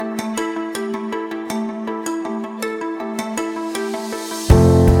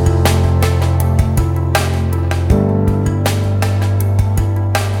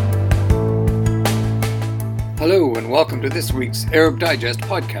welcome to this week's Arab Digest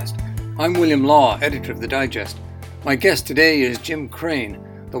podcast. I'm William Law, editor of the Digest. My guest today is Jim Crane,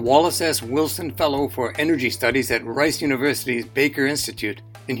 the Wallace S. Wilson Fellow for Energy Studies at Rice University's Baker Institute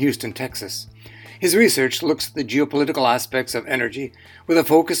in Houston, Texas. His research looks at the geopolitical aspects of energy with a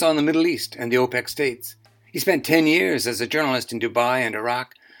focus on the Middle East and the OPEC states. He spent 10 years as a journalist in Dubai and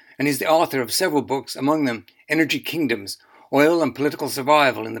Iraq, and is the author of several books, among them Energy Kingdoms, Oil and Political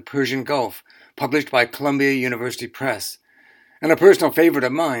Survival in the Persian Gulf, published by Columbia University Press. And a personal favorite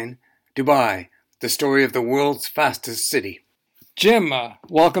of mine, Dubai, the story of the world's fastest city. Jim,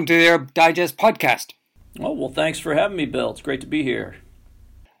 welcome to the Arab Digest podcast. Oh, well, thanks for having me, Bill. It's great to be here.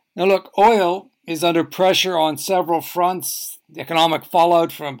 Now look, oil is under pressure on several fronts. The economic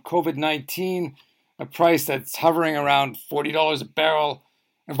fallout from COVID-19, a price that's hovering around $40 a barrel,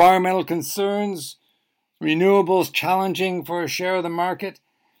 environmental concerns, renewables challenging for a share of the market.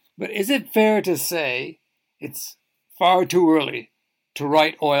 But is it fair to say it's far too early to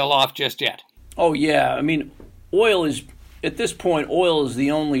write oil off just yet? Oh, yeah. I mean, at this point, oil is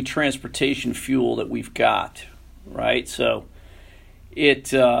the only transportation fuel that we've got, right? So it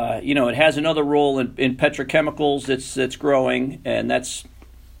has another role in petrochemicals that's growing, and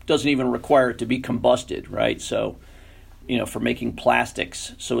doesn't even require it to be combusted, right? So, for making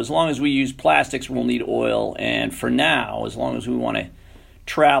plastics. So as long as we use plastics, we'll need oil. And for now, as long as we want to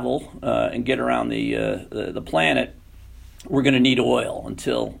travel and get around the planet, we're going to need oil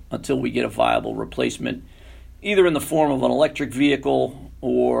until we get a viable replacement, either in the form of an electric vehicle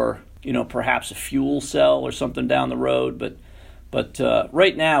or perhaps a fuel cell or something down the road. But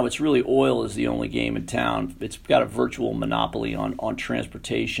right now, it's really oil is the only game in town. It's got a virtual monopoly on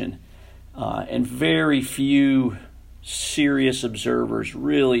transportation, and very few serious observers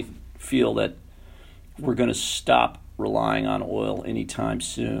really feel that we're going to stop relying on oil anytime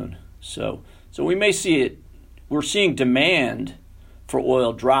soon. So we may see it. We're seeing demand for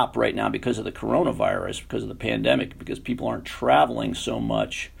oil drop right now because of the coronavirus, because of the pandemic, because people aren't traveling so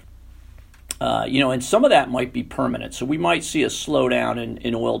much. And some of that might be permanent. So we might see a slowdown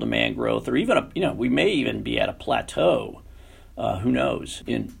in oil demand growth, or even we may even be at a plateau. Who knows,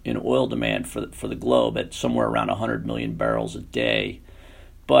 in oil demand for the globe at somewhere around 100 million barrels a day.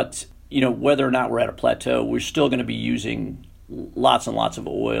 But, whether or not we're at a plateau, we're still going to be using lots and lots of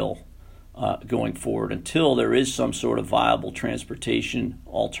oil going forward until there is some sort of viable transportation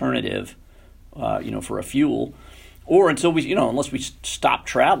alternative, for a fuel, or until we, unless we stop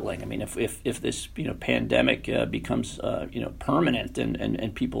traveling. I mean, if this, pandemic becomes, permanent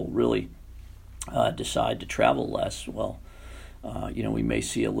and people really decide to travel less, well, we may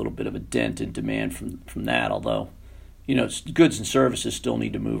see a little bit of a dent in demand from that, although, goods and services still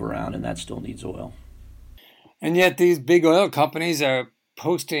need to move around, and that still needs oil. And yet these big oil companies are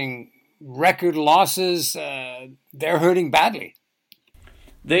posting record losses. They're hurting badly.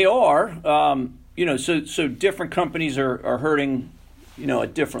 They are. So different companies are hurting,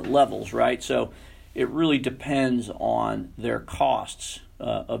 at different levels, right? So it really depends on their costs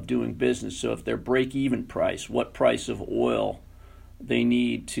of doing business. So if their break-even price, what price of oil they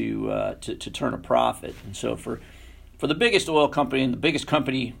need to turn a profit. And so for the biggest oil company and the biggest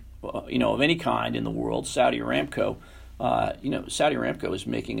company, of any kind in the world, Saudi Aramco, Saudi Aramco is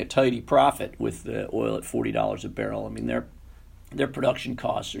making a tidy profit with the oil at $40 a barrel. I mean, their production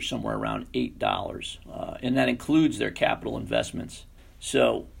costs are somewhere around $8, and that includes their capital investments.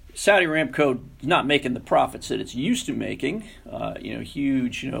 So Saudi Aramco is not making the profits that it's used to making,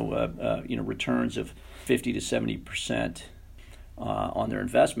 huge, returns of 50 to 70% on their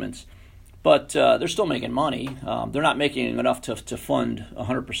investments, but they're still making money. They're not making enough to fund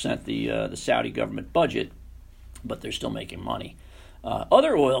 100% the Saudi government budget, but they're still making money.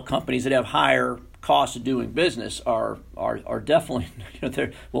 Other oil companies that have higher costs of doing business are definitely,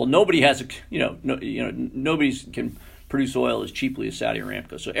 nobody has nobody can produce oil as cheaply as Saudi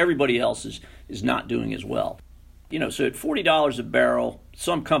Aramco. So everybody else is not doing as well. So at $40 a barrel,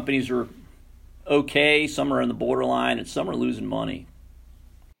 some companies are okay, some are on the borderline, and some are losing money.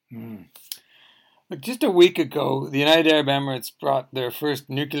 Look, just a week ago, the United Arab Emirates brought their first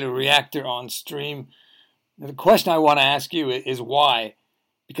nuclear reactor on stream. The question I want to ask you is why?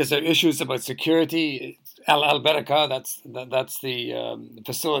 Because there are issues about security. Al Baraka, that's the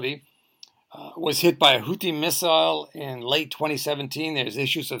facility, was hit by a Houthi missile in late 2017. There's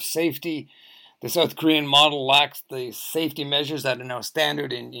issues of safety. The South Korean model lacks the safety measures that are now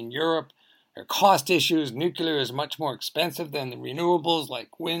standard in Europe. There are cost issues. Nuclear is much more expensive than the renewables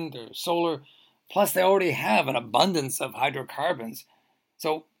like wind or solar. Plus, they already have an abundance of hydrocarbons.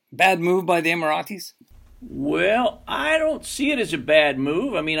 So, bad move by the Emiratis? Well, I don't see it as a bad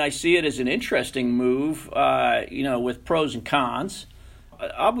move. I mean, I see it as an interesting move, with pros and cons.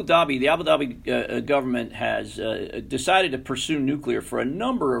 The Abu Dhabi government has decided to pursue nuclear for a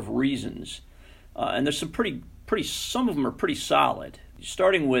number of reasons, and there's some some of them are pretty solid.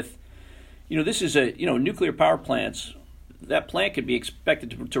 Starting with, this is nuclear power plants. That plant could be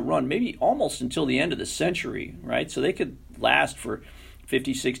expected to run maybe almost until the end of the century, right? So they could last for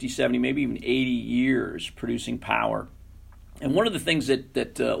 50, 60, 70, maybe even 80 years producing power. And one of the things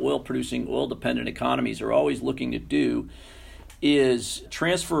that oil-dependent economies are always looking to do is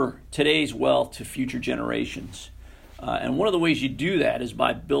transfer today's wealth to future generations. And one of the ways you do that is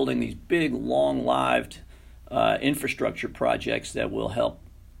by building these big, long-lived infrastructure projects that will help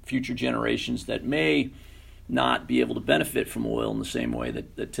future generations that may not be able to benefit from oil in the same way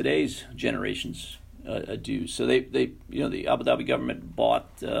that today's generations do. So the Abu Dhabi government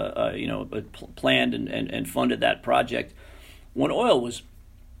bought, planned and funded that project when oil was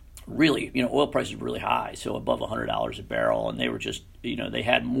really, oil prices were really high, so above $100 a barrel, and they were just, they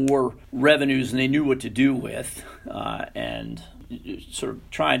had more revenues than they knew what to do with, and sort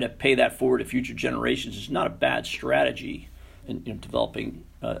of trying to pay that forward to future generations is not a bad strategy in developing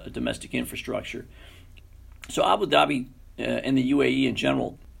a domestic infrastructure. So Abu Dhabi and the UAE in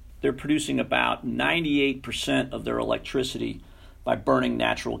general, they're producing about 98% of their electricity by burning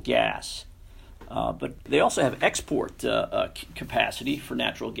natural gas. But they also have export capacity for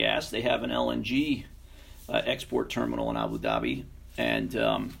natural gas. They have an LNG export terminal in Abu Dhabi,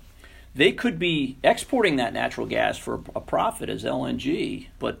 and they could be exporting that natural gas for a profit as LNG,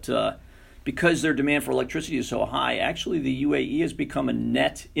 but because their demand for electricity is so high, actually the UAE has become a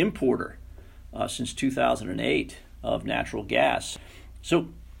net importer since 2008 of natural gas. So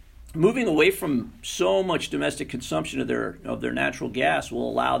moving away from so much domestic consumption of their natural gas will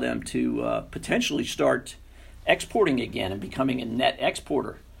allow them to potentially start exporting again and becoming a net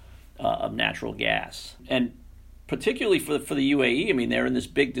exporter of natural gas. And particularly for the UAE, I mean, they're in this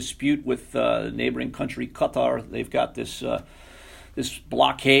big dispute with neighboring country Qatar. They've got this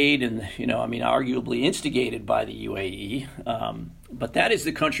blockade, and arguably instigated by the UAE. But that is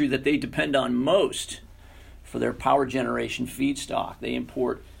the country that they depend on most for their power generation feedstock. They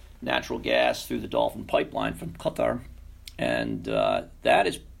import natural gas through the Dolphin pipeline from Qatar, and that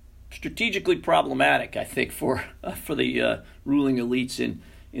is strategically problematic, I think, for the ruling elites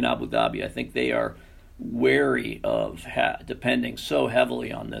in Abu Dhabi. I think they are wary of depending so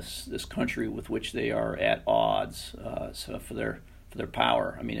heavily on this country with which they are at odds. So for their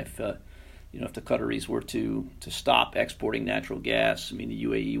power, I mean, if the Qataris were to stop exporting natural gas, I mean, the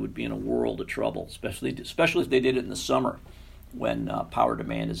UAE would be in a world of trouble, especially if they did it in the summer when power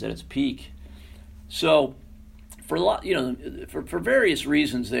demand is at its peak. So, for various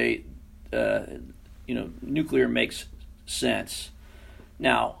reasons, nuclear makes sense.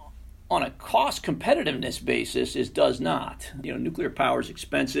 Now, on a cost competitiveness basis, it does not. Nuclear power is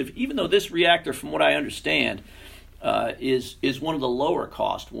expensive, even though this reactor, from what I understand, is one of the lower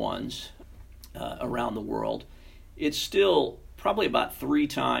cost ones around the world. It's still probably about 3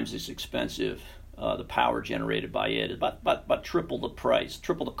 times as expensive. The power generated by it is about triple the price,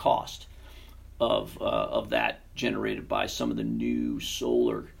 triple the cost of that generated by some of the new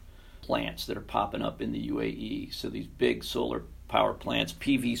solar plants that are popping up in the UAE. So these big solar power plants,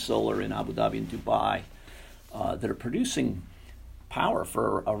 PV Solar in Abu Dhabi and Dubai, that are producing power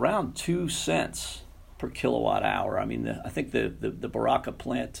for around 2 cents per kilowatt hour. I mean, I think the Barakah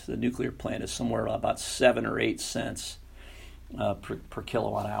plant, the nuclear plant, is somewhere about 7 or 8 cents per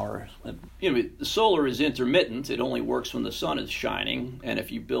kilowatt hour. The solar is intermittent. It only works when the sun is shining, and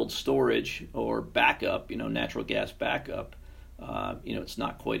if you build storage or backup, natural gas backup, it's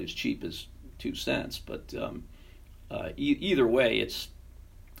not quite as cheap as 2 cents. But either way, it's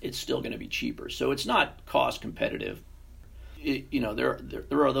still going to be cheaper. So it's not cost competitive.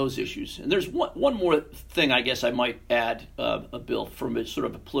 There are those issues, and there's one more thing I guess I might add, Bill, from a sort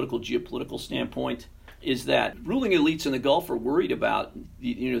of a geopolitical standpoint, is that ruling elites in the Gulf are worried about the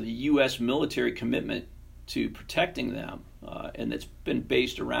U.S. military commitment to protecting them, and it's been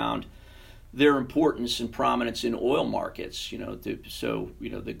based around their importance and prominence in oil markets.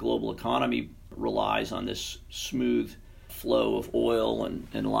 The global economy relies on this smooth flow of oil, and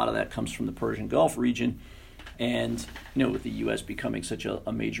a lot of that comes from the Persian Gulf region. And with the U.S. becoming such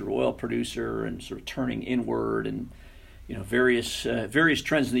a major oil producer and sort of turning inward, and various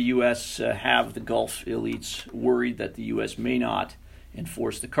trends in the U.S. Have the Gulf elites worried that the U.S. may not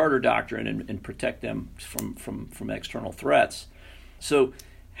enforce the Carter Doctrine and protect them from external threats. So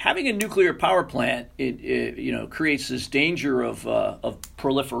having a nuclear power plant, it creates this danger of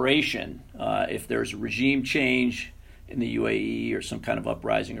proliferation. If there's a regime change in the UAE or some kind of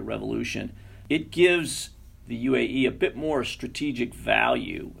uprising or revolution, it gives the UAE a bit more strategic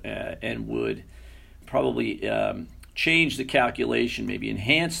value and would probably change the calculation, maybe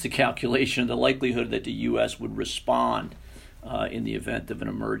enhance the calculation of the likelihood that the U.S. would respond in the event of an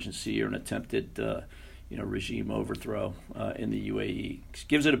emergency or an attempted regime overthrow in the UAE. It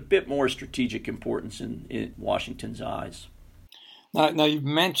gives it a bit more strategic importance in Washington's eyes. Now, you've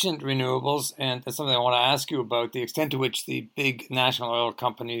mentioned renewables, and that's something I want to ask you about, the extent to which the big national oil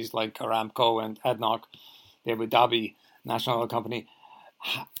companies like Aramco and ADNOC, the Abu Dhabi National Oil Company,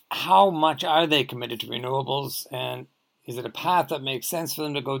 how much are they committed to renewables, and is it a path that makes sense for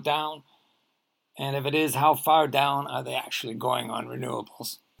them to go down? And if it is, how far down are they actually going on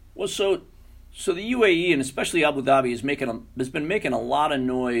renewables? Well, so the UAE, and especially Abu Dhabi, has been making a lot of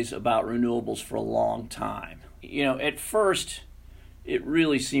noise about renewables for a long time. At first, it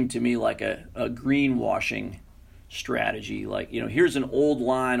really seemed to me like a greenwashing strategy. Like, here's an old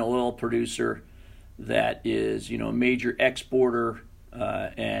line oil producer that is, a major exporter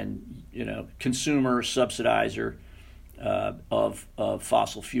and, consumer subsidizer of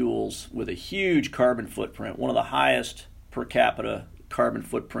fossil fuels with a huge carbon footprint, one of the highest per capita carbon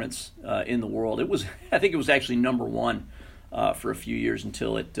footprints in the world. I think it was actually number one for a few years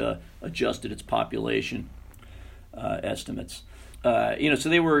until it adjusted its population estimates. So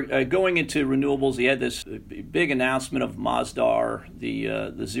they were going into renewables. They had this big announcement of Masdar,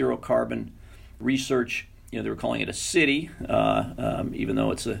 the zero carbon research. They were calling it a city, even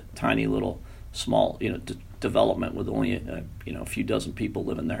though it's a tiny little small development with only a few dozen people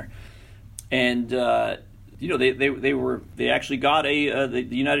living there. And they actually got the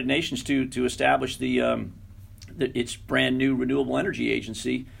United Nations to establish its brand new renewable energy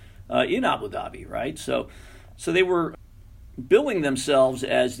agency in Abu Dhabi, right? So they were billing themselves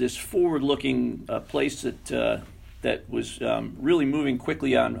as this forward-looking place that was really moving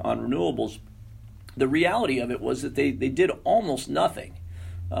quickly on renewables. The reality of it was that they did almost nothing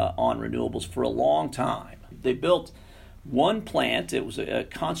on renewables for a long time. They built one plant. It was a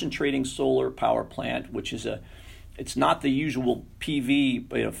concentrating solar power plant, which is it's not the usual PV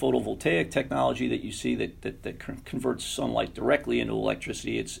photovoltaic technology that you see that converts sunlight directly into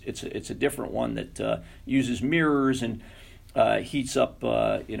electricity. It's a different one that uses mirrors and heats up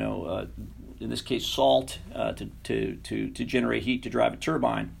in this case salt to generate heat to drive a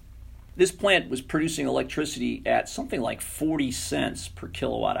turbine. This plant was producing electricity at something like 40 cents per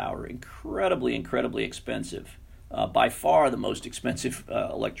kilowatt hour. Incredibly expensive. By far the most expensive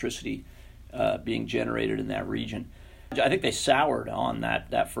electricity being generated in that region. I think they soured on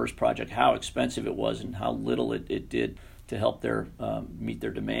that first project, how expensive it was and how little it did to help meet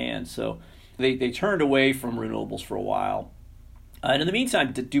their demand. So they turned away from renewables for a while. And in the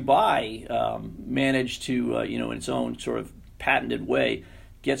meantime, Dubai managed to, in its own sort of patented way,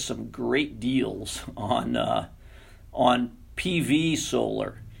 get some great deals on PV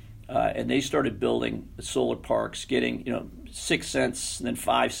solar. And they started building solar parks, getting 6 cents, and then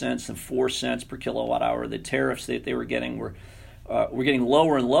 5 cents, and 4 cents per kilowatt hour. The tariffs that they were getting were getting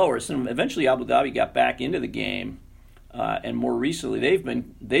lower and lower. So eventually, Abu Dhabi got back into the game, and more recently, they've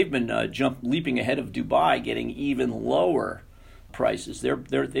been leaping ahead of Dubai, getting even lower prices.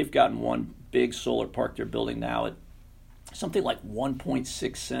 They've gotten one big solar park they're building now at something like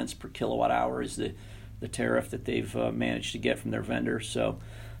 1.6 cents per kilowatt hour is the tariff that they've managed to get from their vendor. So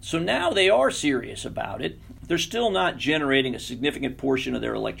now they are serious about it. They're still not generating a significant portion of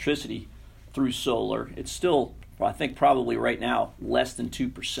their electricity through solar. It's still, I think, probably right now less than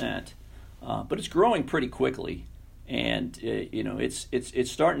 2%, but it's growing pretty quickly, and it's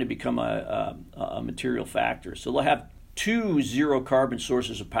starting to become a material factor. So they'll have two zero carbon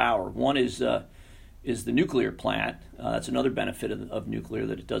sources of power. One is the nuclear plant. That's another benefit of nuclear,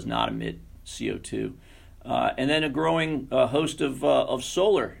 that it does not emit CO2. And then a growing host of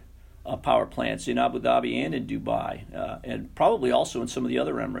solar power plants in Abu Dhabi and in Dubai, and probably also in some of the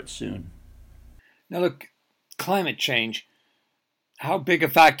other Emirates soon. Now look, climate change, how big a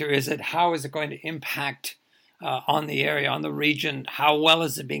factor is it? How is it going to impact on the area, on the region? How well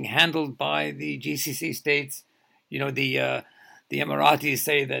is it being handled by the GCC states? The Emiratis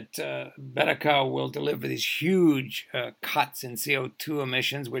say that Barakah will deliver these huge cuts in CO2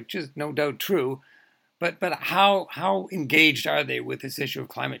 emissions, which is no doubt true. But how engaged are they with this issue of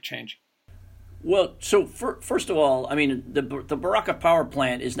climate change? Well, so first of all, I mean, the Barakah power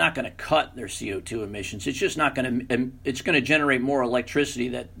plant is not going to cut their CO2 emissions. It's just not going to. It's going to generate more electricity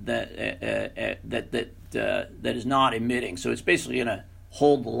that is not emitting. So it's basically going to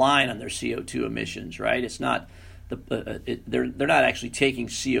hold the line on their CO2 emissions, right? It's not they're not actually taking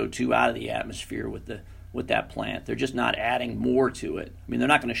CO2 out of the atmosphere with that plant. They're just not adding more to it. I mean, they're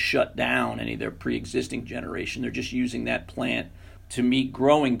not going to shut down any of their pre-existing generation. They're just using that plant to meet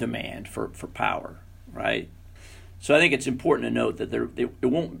growing demand for power, right? So I think it's important to note that they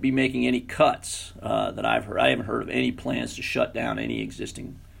won't be making any cuts that I've heard. I haven't heard of any plans to shut down any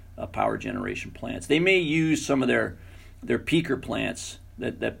existing power generation plants. They may use some of their peaker plants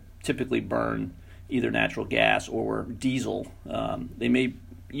that typically burn either natural gas or diesel. They may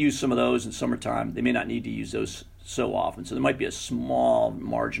use some of those in summertime. They may not need to use those so often. So there might be a small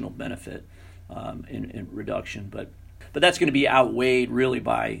marginal benefit in reduction. But that's going to be outweighed really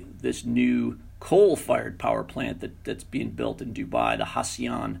by this new coal-fired power plant that's being built in Dubai, the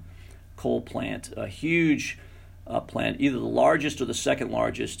Hassyan coal plant, a huge plant, either the largest or the second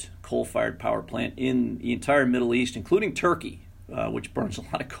largest coal-fired power plant in the entire Middle East, including Turkey, which burns a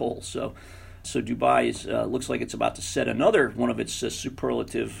lot of coal. So Dubai looks like it's about to set another one of its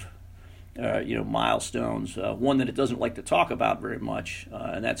superlative, milestones. One that it doesn't like to talk about very much,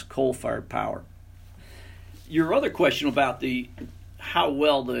 and that's coal-fired power. Your other question about how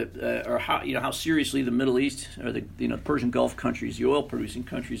seriously the Middle East or the Persian Gulf countries, the oil-producing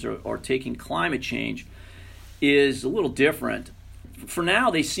countries, are taking climate change is a little different. For now,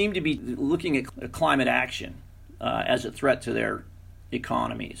 they seem to be looking at climate action as a threat to their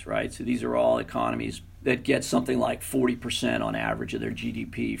economies, right? So these are all economies that get something like 40% on average of their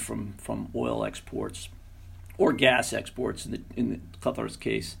GDP from oil exports or gas exports in Qatar's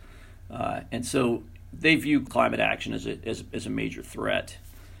case, and so they view climate action as a major threat.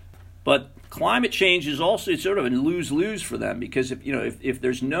 But climate change is also sort of a lose-lose for them, because if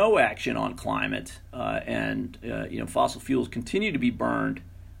there's no action on climate and fossil fuels continue to be burned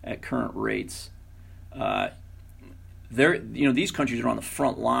at current rates, these countries are on the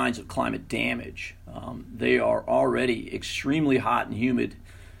front lines of climate damage. They are already extremely hot and humid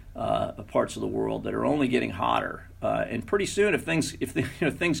parts of the world that are only getting hotter. And pretty soon, if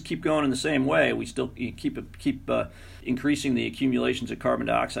things keep going in the same way, we still keep increasing the accumulations of carbon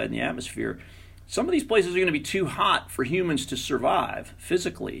dioxide in the atmosphere. Some of these places are going to be too hot for humans to survive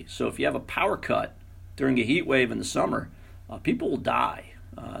physically. So if you have a power cut during a heat wave in the summer, people will die.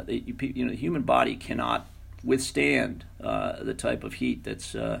 The human body cannot withstand the type of heat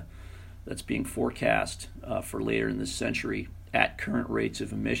that's being forecast for later in this century at current rates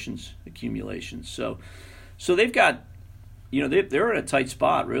of emissions accumulation. So they've got, they're in a tight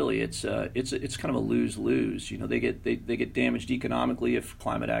spot. Really, it's kind of a lose-lose. They get damaged economically if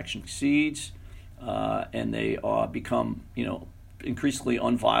climate action succeeds, and they become increasingly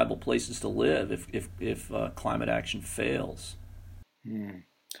unviable places to live if climate action fails.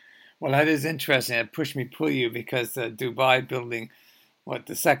 Well, that is interesting. It pushed me pull you, because Dubai building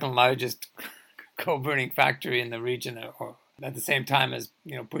the second largest coal burning factory in the region, or at the same time as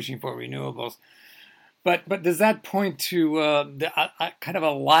pushing for renewables. But does that point to kind of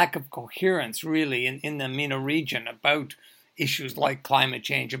a lack of coherence, really, in the MENA region about issues like climate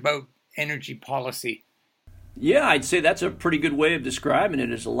change, about energy policy? Yeah, I'd say that's a pretty good way of describing it,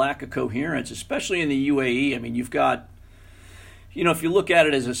 as a lack of coherence, especially in the UAE. I mean, you've got, if you look at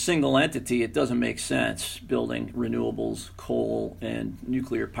it as a single entity, it doesn't make sense building renewables, coal, and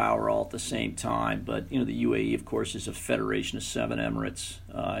nuclear power all at the same time. But, the UAE, of course, is a federation of 7 emirates.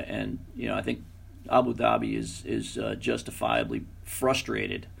 And, I think Abu Dhabi is justifiably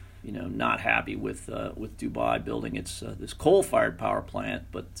frustrated, not happy with Dubai building its this coal-fired power plant.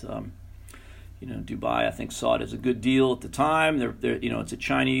 But Dubai, I think, saw it as a good deal at the time. It's a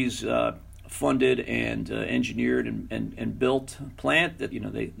Chinese funded and engineered and built plant that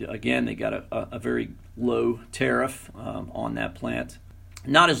they got a very low tariff on that plant.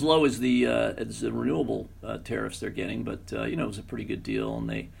 Not as low as the renewable tariffs they're getting, but it was a pretty good deal,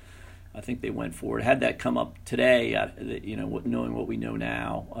 and I think they went for it. Had that come up today, knowing what we know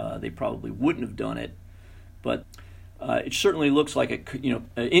now, they probably wouldn't have done it. But it certainly looks like an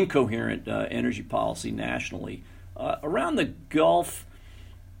incoherent energy policy nationally. Around the Gulf,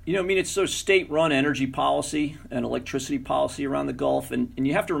 it's so state-run energy policy and electricity policy around the Gulf, and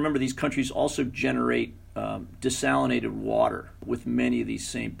you have to remember these countries also generate desalinated water with many of these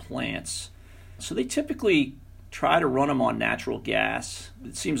same plants. So they typically try to run them on natural gas.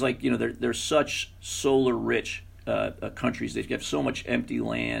 It seems like they're such solar-rich countries. They have so much empty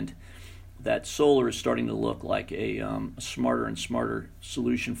land that solar is starting to look like a smarter and smarter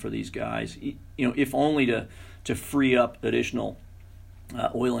solution for these guys. If only to free up additional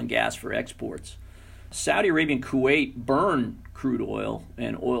oil and gas for exports. Saudi Arabia and Kuwait burn crude oil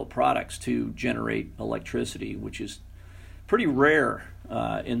and oil products to generate electricity, which is pretty rare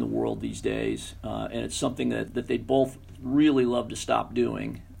in the world these days, and it's something that they both really love to stop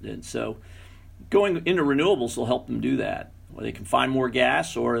doing. And so going into renewables will help them do that. Or they can find more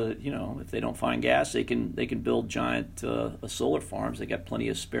gas, or if they don't find gas, they can build giant solar farms. They got plenty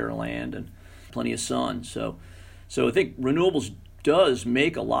of spare land and plenty of sun. So I think renewables does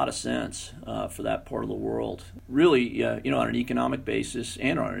make a lot of sense for that part of the world, really, on an economic basis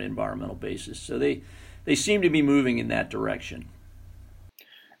and on an environmental basis. So they seem to be moving in that direction.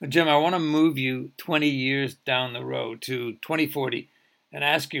 Jim, I want to move you 20 years down the road to 2040 and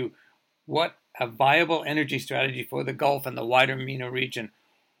ask you what a viable energy strategy for the Gulf and the wider MENA region,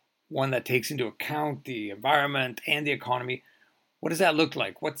 one that takes into account the environment and the economy. What does that look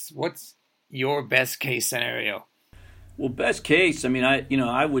like? What's your best case scenario? Well, best case,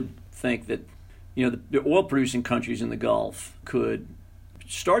 I would think that, the oil producing countries in the Gulf could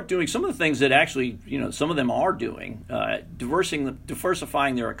start doing some of the things that actually, some of them are doing,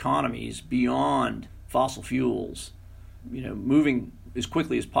 diversifying their economies beyond fossil fuels, moving as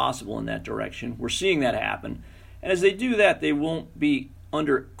quickly as possible in that direction. We're seeing that happen. And as they do that, they won't be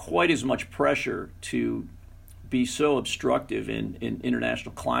under quite as much pressure to be so obstructive in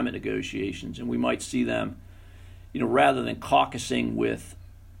international climate negotiations. And we might see them, rather than caucusing with,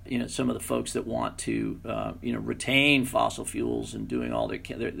 some of the folks that want to, retain fossil fuels and doing all they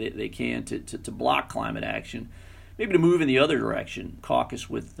can to block climate action, maybe to move in the other direction, caucus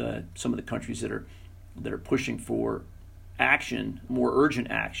with some of the countries that are pushing for action, more urgent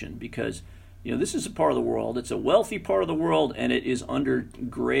action, because this is a part of the world. It's a wealthy part of the world, and it is under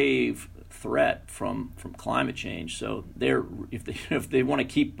grave threat from climate change. So if they want to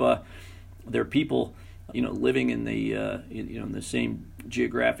keep their people living in the in the same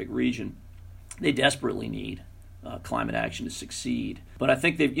geographic region, they desperately need climate action to succeed. But I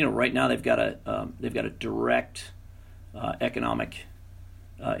think right now they've got a direct economic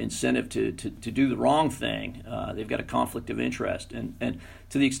incentive to do the wrong thing. They've got a conflict of interest, and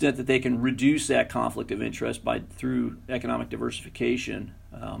to the extent that they can reduce that conflict of interest through economic diversification,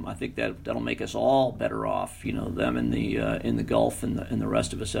 I think that'll make us all better off. Them in the Gulf and the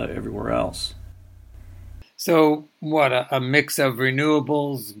rest of us everywhere else. So what, a mix of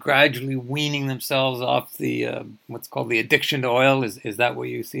renewables gradually weaning themselves off the what's called the addiction to oil? Is that where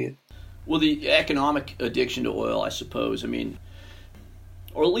you see it? Well, the economic addiction to oil, I suppose.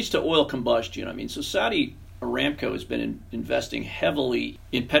 Or at least to oil combustion. So Saudi Aramco has been investing heavily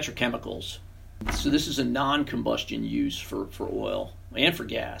in petrochemicals. So this is a non-combustion use for oil and for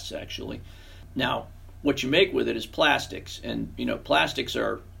gas, actually. Now, what you make with it is plastics, and plastics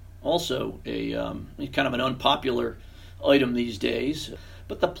are also a kind of an unpopular item these days.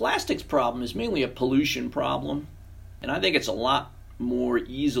 But the plastics problem is mainly a pollution problem, and I think it's a lot more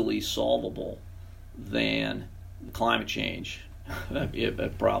easily solvable than climate change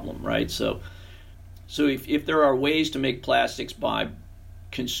a problem, right? So if there are ways to make plastics by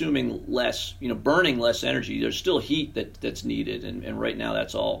consuming less, burning less energy, there's still heat that's needed, and right now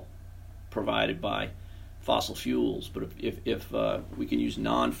that's all provided by fossil fuels. But if we can use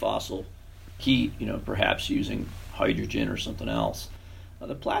non-fossil heat, perhaps using hydrogen or something else,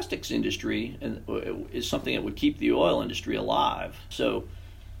 the plastics industry is something that would keep the oil industry alive. So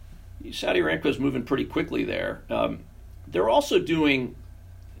Saudi Aramco is moving pretty quickly there. They're also doing,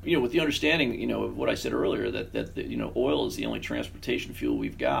 with the understanding, of what I said earlier, that oil is the only transportation fuel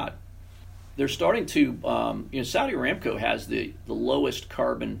we've got. They're starting to, Saudi Aramco has the lowest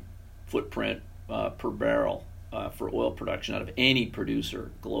carbon footprint per barrel for oil production out of any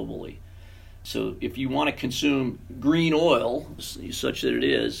producer globally. So if you want to consume green oil, such that it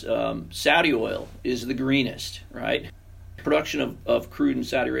is, Saudi oil is the greenest, right? Production of crude in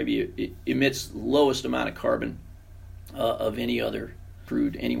Saudi Arabia emits the lowest amount of carbon of any other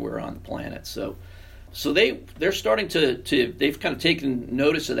crude anywhere on the planet. So they're starting to they've kind of taken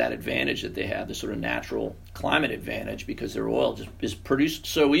notice of that advantage that they have, the sort of natural climate advantage, because their oil just is produced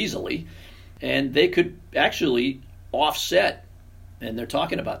so easily, and they could actually offset, and they're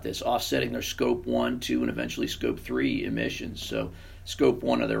talking about this, offsetting their Scope 1, 2, and eventually Scope 3 emissions. So Scope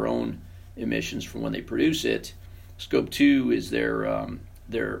 1 are their own emissions from when they produce it. Scope 2 is their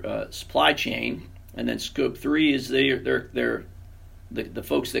supply chain, and then Scope 3 is the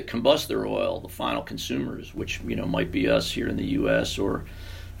folks that combust their oil, the final consumers, which might be us here in the U.S. or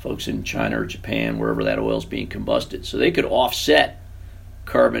folks in China or Japan, wherever that oil is being combusted. So they could offset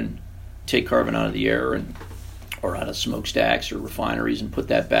carbon, take carbon out of the air or out of smokestacks or refineries and put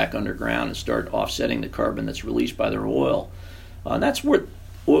that back underground and start offsetting the carbon that's released by their oil. And that's where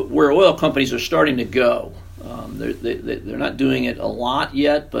oil companies are starting to go. They're not doing it a lot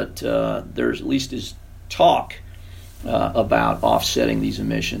yet, but there's at least is talk about offsetting these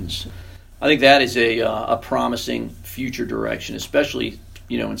emissions. I think that is a promising future direction, especially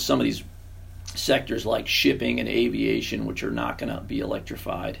in some of these sectors like shipping and aviation, which are not going to be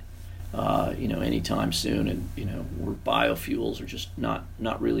electrified anytime soon, and where biofuels are just not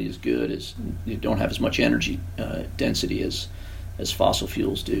really as good, as you don't have as much energy density as fossil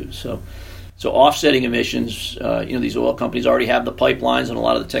fuels do. So offsetting emissions, these oil companies already have the pipelines and a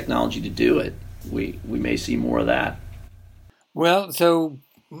lot of the technology to do it. We may see more of that. Well, so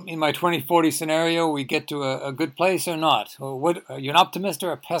in my 2040 scenario, we get to a good place or not? Or what, are you an optimist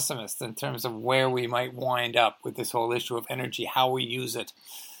or a pessimist in terms of where we might wind up with this whole issue of energy, how we use it?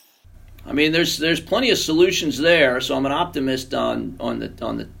 I mean, there's plenty of solutions there. So I'm an optimist on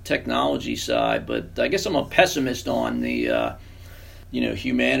the technology side, but I guess I'm a pessimist on the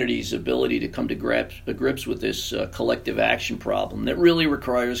humanity's ability to come to grips with this collective action problem that really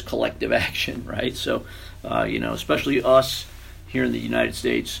requires collective action, right? So, especially us here in the United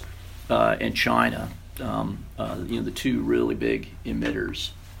States and China, the two really big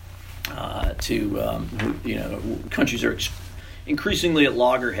emitters. Countries are increasingly at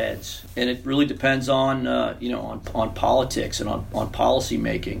loggerheads, and it really depends on on politics and on policy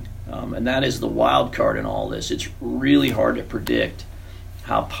making, and that is the wild card in all this. It's really hard to predict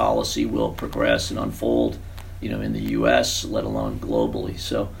how policy will progress and unfold, in the U.S., let alone globally.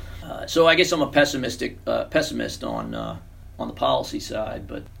 So I guess I'm a pessimist on the policy side,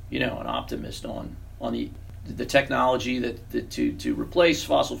 but an optimist on the technology that to replace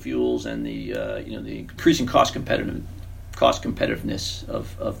fossil fuels and the increasing cost competitiveness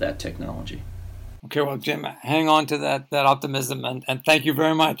of that technology. Okay, well, Jim, hang on to that optimism, and thank you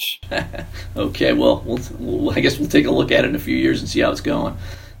very much. Okay, well, I guess we'll take a look at it in a few years and see how it's going.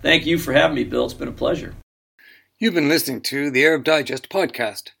 Thank you for having me, Bill. It's been a pleasure. You've been listening to the Arab Digest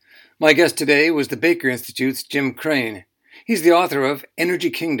podcast. My guest today was the Baker Institute's Jim Crane. He's the author of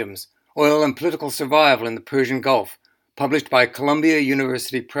Energy Kingdoms, Oil and Political Survival in the Persian Gulf, published by Columbia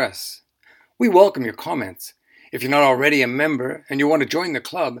University Press. We welcome your comments. If you're not already a member and you want to join the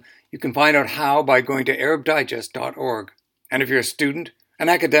club, you can find out how by going to arabdigest.org. And if you're a student, an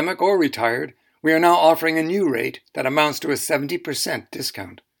academic, or retired, we are now offering a new rate that amounts to a 70%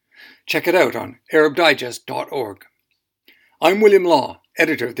 discount. Check it out on arabdigest.org. I'm William Law,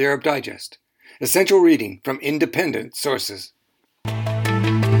 editor of the Arab Digest, essential reading from independent sources.